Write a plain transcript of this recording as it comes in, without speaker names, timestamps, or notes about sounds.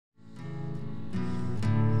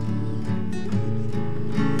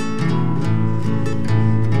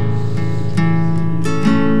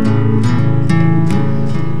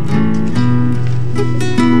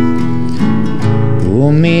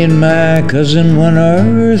cousin, one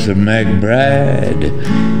Arthur McBride,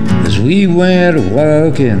 as we went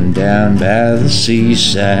walking down by the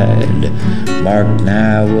seaside. Mark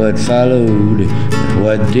now what followed and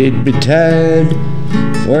what did betide,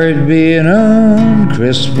 for it being on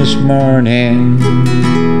Christmas morning.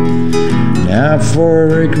 Now for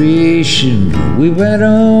recreation we went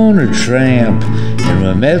on a tramp, and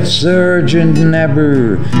we met Sergeant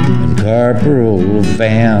Nabber and Corporal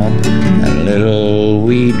Vamp, and a little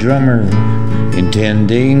wee drummer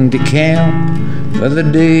intending to camp, for the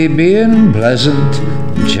day being pleasant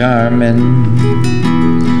and charming.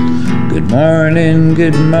 Good morning,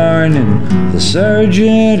 the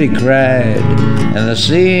sergeant he cried, and the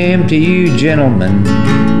same to you gentlemen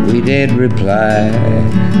we did reply,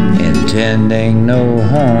 intending no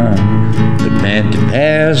harm but meant to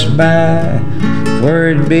pass by, for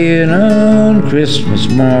it being on Christmas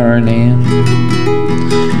morning.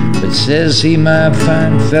 But says he, my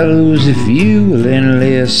fine fellows, if you will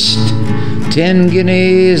enlist 10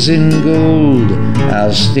 guineas in gold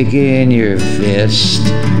I'll stick in your fist,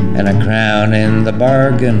 and a crown in the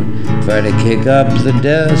bargain for to kick up the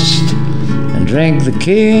dust and drink the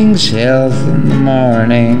king's health in the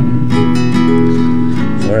morning.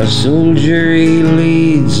 For a soldier he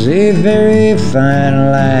leads a very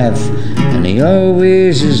fine life, and he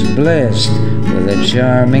always is blessed with a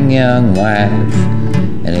charming young wife,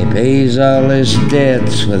 and he pays all his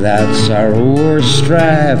debts without sorrow or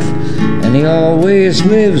strife, and he always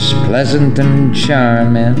lives pleasant and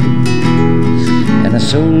charming. And a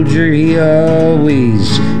soldier he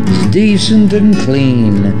always is decent and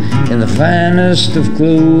clean, in the finest of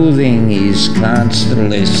clothing he's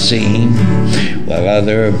constantly seen, while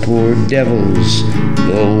other poor devils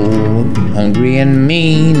go hungry and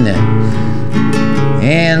mean,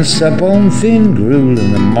 and sup on thin gruel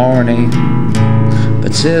in the morning.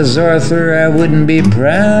 But says Arthur, I wouldn't be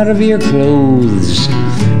proud of your clothes,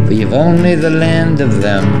 for you've only the lend of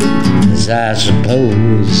them, as I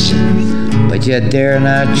suppose. But you dare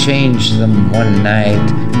not change them one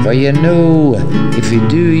night, for you know if you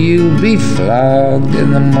do you'll be flogged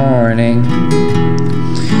in the morning.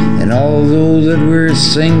 And although that we're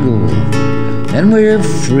single and we're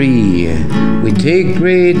free, we take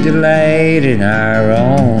great delight in our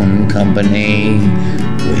own company.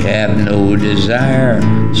 We have no desire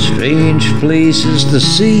strange places to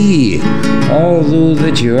see, although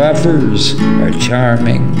that your offers are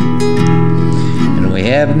charming. And we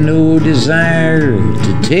have no desire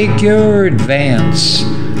to take your advance,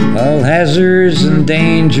 all hazards and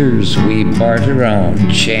dangers we barter on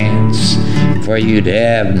chance, for you'd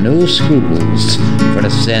have no scruples for to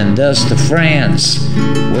send us to France,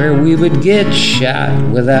 where we would get shot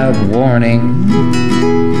without warning.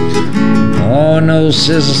 Oh no,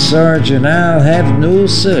 says the sergeant, I'll have no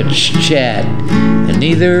such chat, and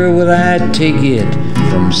neither will I take it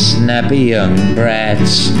from snappy young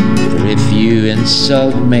brats, for if you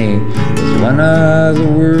insult me with one other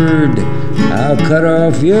word, I'll cut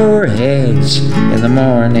off your heads in the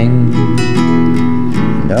morning.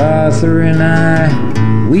 And Arthur and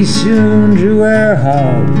I, we soon drew our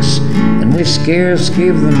hogs, and we scarce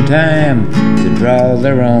gave them time to draw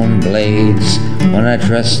their own blades, when a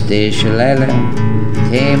trusty shillelagh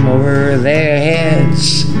came over their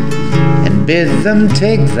heads and bid them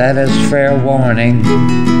take that as fair warning.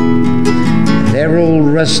 Their old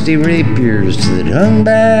rusty rapiers that hung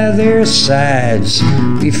by their sides,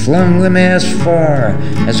 we flung them as far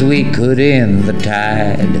as we could in the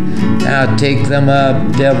tide. Now take them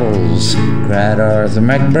up, devils, cried Arthur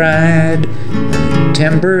McBride, and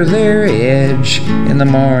temper their edge in the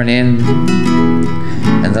morning.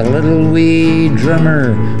 And the little wee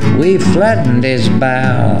drummer, we flattened his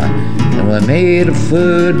bow, and we made a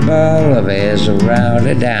football of his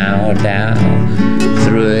rowdy-dow,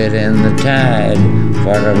 threw it in the tide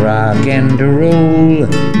for to rock and to roll,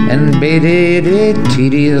 and bade it a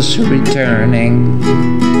tedious returning.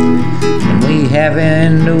 And we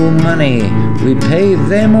having no money, we paid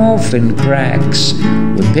them off in cracks,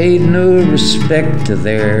 we paid no respect to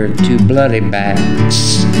their two bloody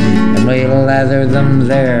backs, and we lathered them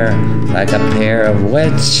there like a pair of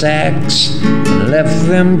wet sacks, and left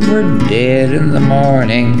them for dead in the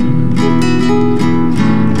morning.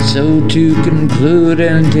 So to conclude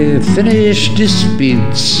and to finish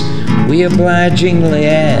disputes, we obligingly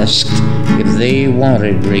asked if they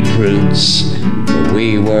wanted recruits, for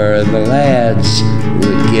we were the lads who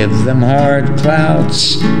would give them hard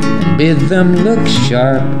clouts and bid them look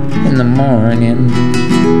sharp in the morning.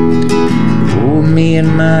 Oh, me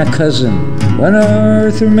and my cousin, one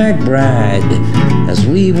Arthur McBride, as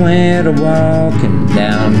we went a-walking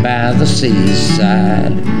down by the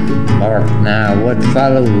seaside, marked now what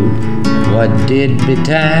followed, what did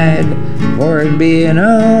betide for it being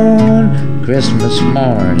on Christmas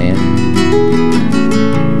morning.